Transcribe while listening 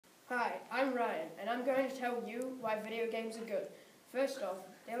Hi, I'm Ryan, and I'm going to tell you why video games are good. First off,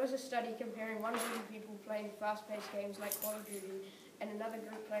 there was a study comparing one group of people playing fast-paced games like Call of Duty and another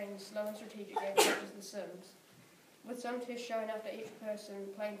group playing slow and strategic games such as The Sims. With some tests showing after each person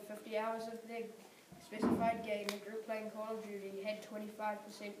playing 50 hours of their specified game, the group playing Call of Duty had 25%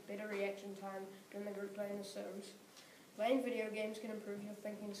 better reaction time than the group playing The Sims. Playing video games can improve your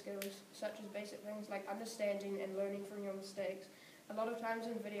thinking skills, such as basic things like understanding and learning from your mistakes. A lot of times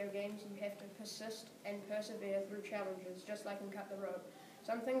in video games, you have to persist and persevere through challenges, just like in Cut the Rope.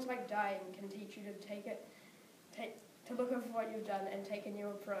 Some things like dying can teach you to look over what you've done and take a new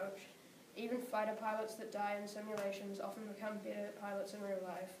approach. Even fighter pilots that die in simulations often become better pilots in real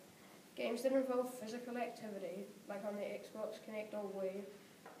life. Games that involve physical activity, like on the Xbox Kinect or Wii,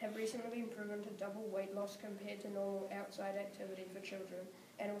 have recently been proven to double weight loss compared to normal outside activity for children,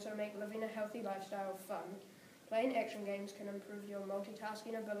 and also make living a healthy lifestyle fun. Playing action games can improve your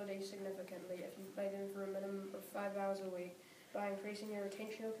multitasking ability significantly if you play them for a minimum of 5 hours a week by increasing your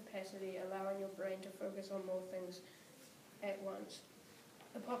attentional capacity, allowing your brain to focus on more things at once.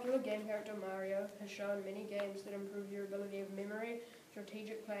 The popular game character Mario has shown many games that improve your ability of memory,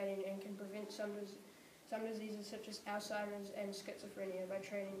 strategic planning, and can prevent some diseases such as Alzheimer's and schizophrenia by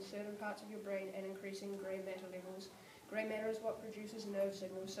training certain parts of your brain and increasing grey matter levels. Grey matter is what produces nerve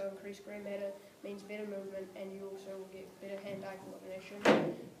signals, so increased grey matter means better movement, and you also will get better hand-eye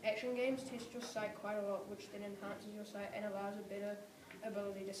coordination. Action games test your sight quite a lot, which then enhances your sight and allows a better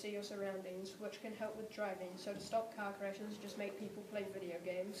ability to see your surroundings, which can help with driving. So to stop car crashes, just make people play video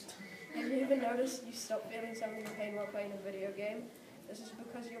games. Have you ever noticed you stop feeling something in pain while playing a video game? This is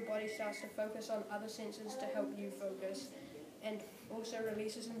because your body starts to focus on other senses to help you focus, and also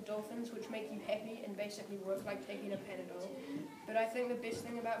releases endorphins, which make you happy and basically work like taking a Panadol. But I think the best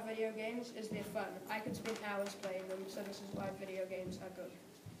thing about video games is they're fun. I could spend hours playing them, so this is why video games are good.